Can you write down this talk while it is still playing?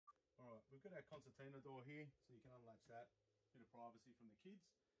we've got our concertina door here, so you can unlatch that. Bit of privacy from the kids.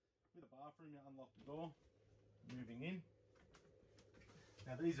 With a bathroom, you unlock the door, moving in.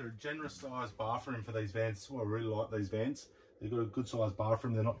 Now these are a generous sized bathroom for these vans. That's why I really like these vans. They've got a good sized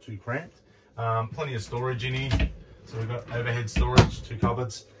bathroom, they're not too cramped. Plenty of storage in here. So we've got overhead storage, 2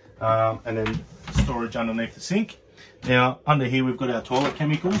 cupboards, and then storage underneath the sink. Now under here we've got our toilet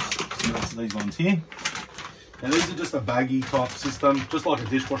chemicals. So that's these ones here. Now these are just a baggy type system, just like a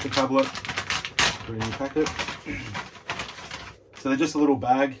dishwasher tablet. Put it in your packet. So they're just a little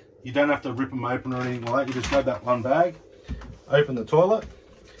bag. You don't have to rip them open or anything like that. You just grab that one bag, open the toilet.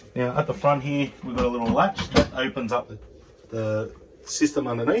 Now at the front here, we've got a little latch that opens up the system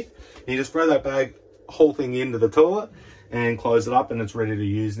underneath. And you just throw that bag, whole thing into the toilet and close it up, and it's ready to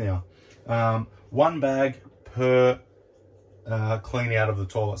use now. One bag per clean out of the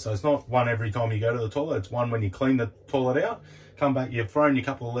toilet. So it's not one every time you go to the toilet, it's one when you clean the toilet out. Come back, you've thrown your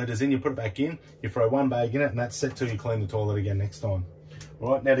couple of litres in, you put it back in, you throw one bag in it, and that's set till you clean the toilet again next time.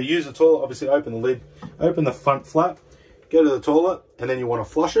 All right, now to use the toilet, obviously open the lid, open the front flap, go to the toilet, and then you want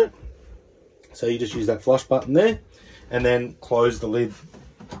to flush it. So you just use that flush button there, and then close the lid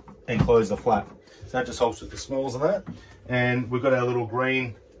and close the flap. So that just helps with the smells and that. And we've got our little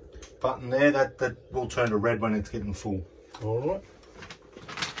green button there that will turn to red when it's getting full. All right.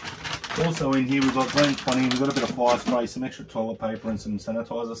 Also in here we've got Glen 20, we've got a bit of fire spray, some extra toilet paper and some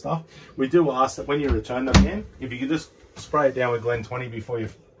sanitizer stuff. We do ask that when you return the van, if you can just spray it down with Glen 20 before you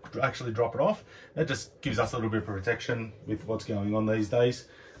actually drop it off. That just gives us a little bit of protection with what's going on these days.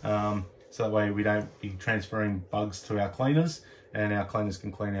 So that way we don't be transferring bugs to our cleaners, and our cleaners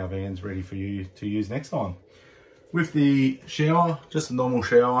can clean our vans ready for you to use next time. With the shower, just a normal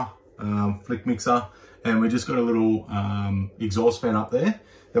shower, flick mixer, and we just got a little exhaust fan up there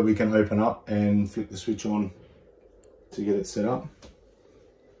that we can open up and flick the switch on to get it set up.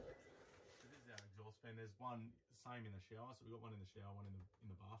 This is our exhaust fan. There's one same in the shower, so we've got one in the shower, one in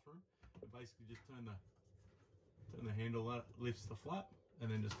the bathroom. We basically just turn the handle, that lifts the flap,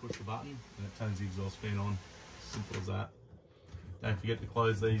 and then just push the button and it turns the exhaust fan on. Simple as that. Don't forget to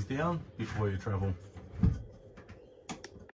close these down before you travel.